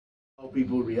How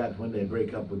people react when they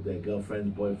break up with their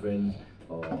girlfriends, boyfriends,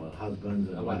 or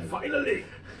husbands and wives. Finally,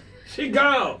 she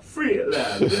got free at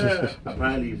last. Yeah.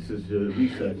 Apparently,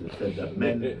 research has said that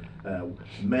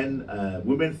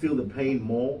women feel the pain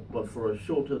more, but for a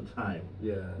shorter time.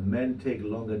 Yeah. Men take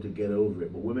longer to get over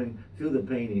it, but women feel the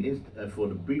pain for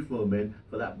the brief moment,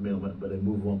 for that moment, but they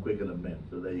move on quicker than men.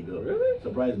 So there you go. Really?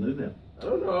 Surprising, isn't it? I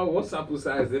don't know what sample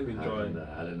size they've been drawing.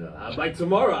 I don't know. Like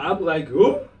tomorrow, I'm like,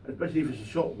 who? Especially if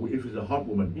it's a hot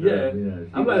woman. Yeah.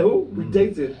 I'm like, who? We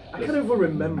dated. I can't even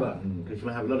remember. Because you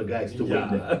might have a lot of guys still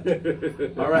waiting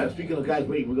there. All right, speaking of guys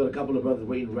waiting, we've got a couple of brothers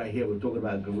waiting right here. We're talking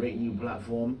about a great new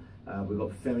platform. We've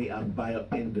got Femi and Bayo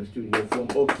in the studio from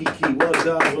Okiki. What's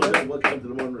up? Welcome to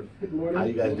the morning. Good morning. How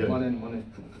you guys doing?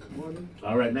 Morning.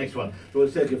 All right, next one. So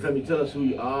one second, Femi, tell us who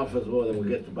you are first of all, then we'll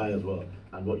get to Bayo as well,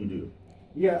 and what you do.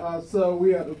 Yeah, so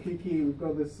we at Okiki, we've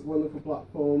got this wonderful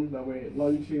platform that we're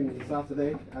launching on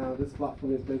Saturday. This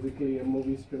platform is basically a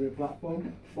movie streaming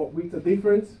platform, but with a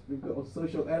difference. We've got a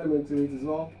social element to it as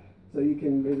well. So you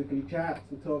can basically chat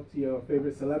and talk to your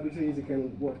favorite celebrities. You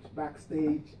can watch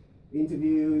backstage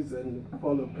interviews and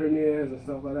follow premieres and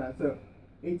stuff like that. So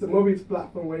it's a movies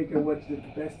platform where you can watch the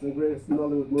best and greatest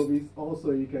Hollywood movies.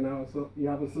 Also, you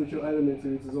have a social element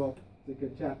to it as well. So you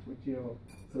can chat with your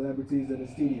celebrities in the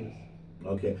studios.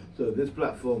 Okay, so this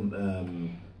platform,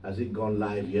 has it gone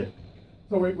live yet?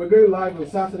 So we're going live on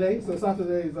Saturday. So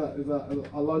Saturday is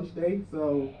a launch day.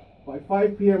 So by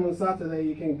 5 p.m. on Saturday,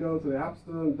 you can go to the App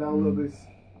Store and download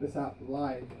this app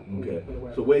live. Okay.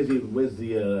 So where's the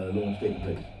launch taking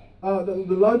place?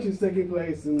 The launch is taking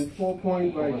place in 4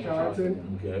 Point by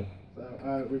Charlton. Okay.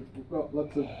 So we've got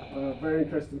lots of very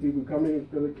interesting people coming.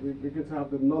 We're going to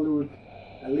have the Nollywood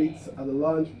elites at the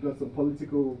launch. We've got some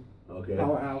political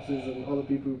powerhouses and other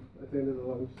people attended the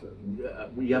launch. So. Yeah,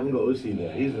 we haven't got OC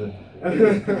there.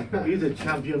 He's a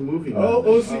champion movie man.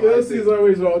 OC is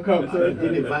always welcome. So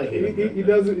didn't invite him. He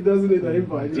doesn't need an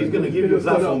invite. He's going to give you a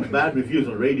platform bad reviews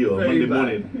on radio on Monday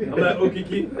morning. I'm like,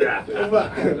 Okiki.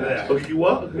 Okiki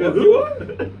what?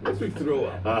 Let's speak through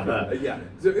yeah.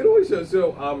 So it always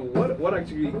so what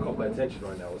actually caught my attention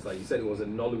right now was like you said it was a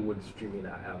Nollywood streaming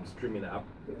app.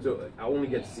 So I only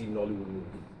get to see Nollywood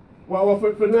movies. Well,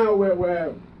 for now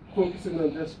we're focusing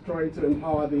on just trying to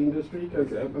empower the industry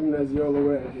because I mean, as you're all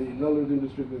aware, the Nollywood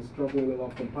industry is struggling a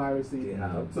lot from piracy.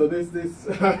 So this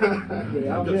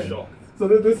I'm just shocked. So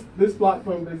this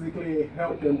platform basically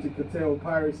helped them to curtail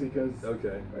piracy because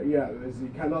you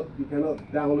cannot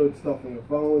download stuff on your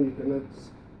phone. You cannot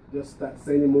just start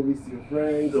sending movies to your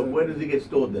friends. So where does it get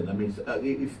stored then? I mean,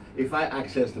 if I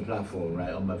access the platform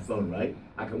right on my phone, right,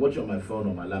 I can watch it on my phone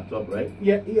or my laptop, right?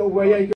 Yeah.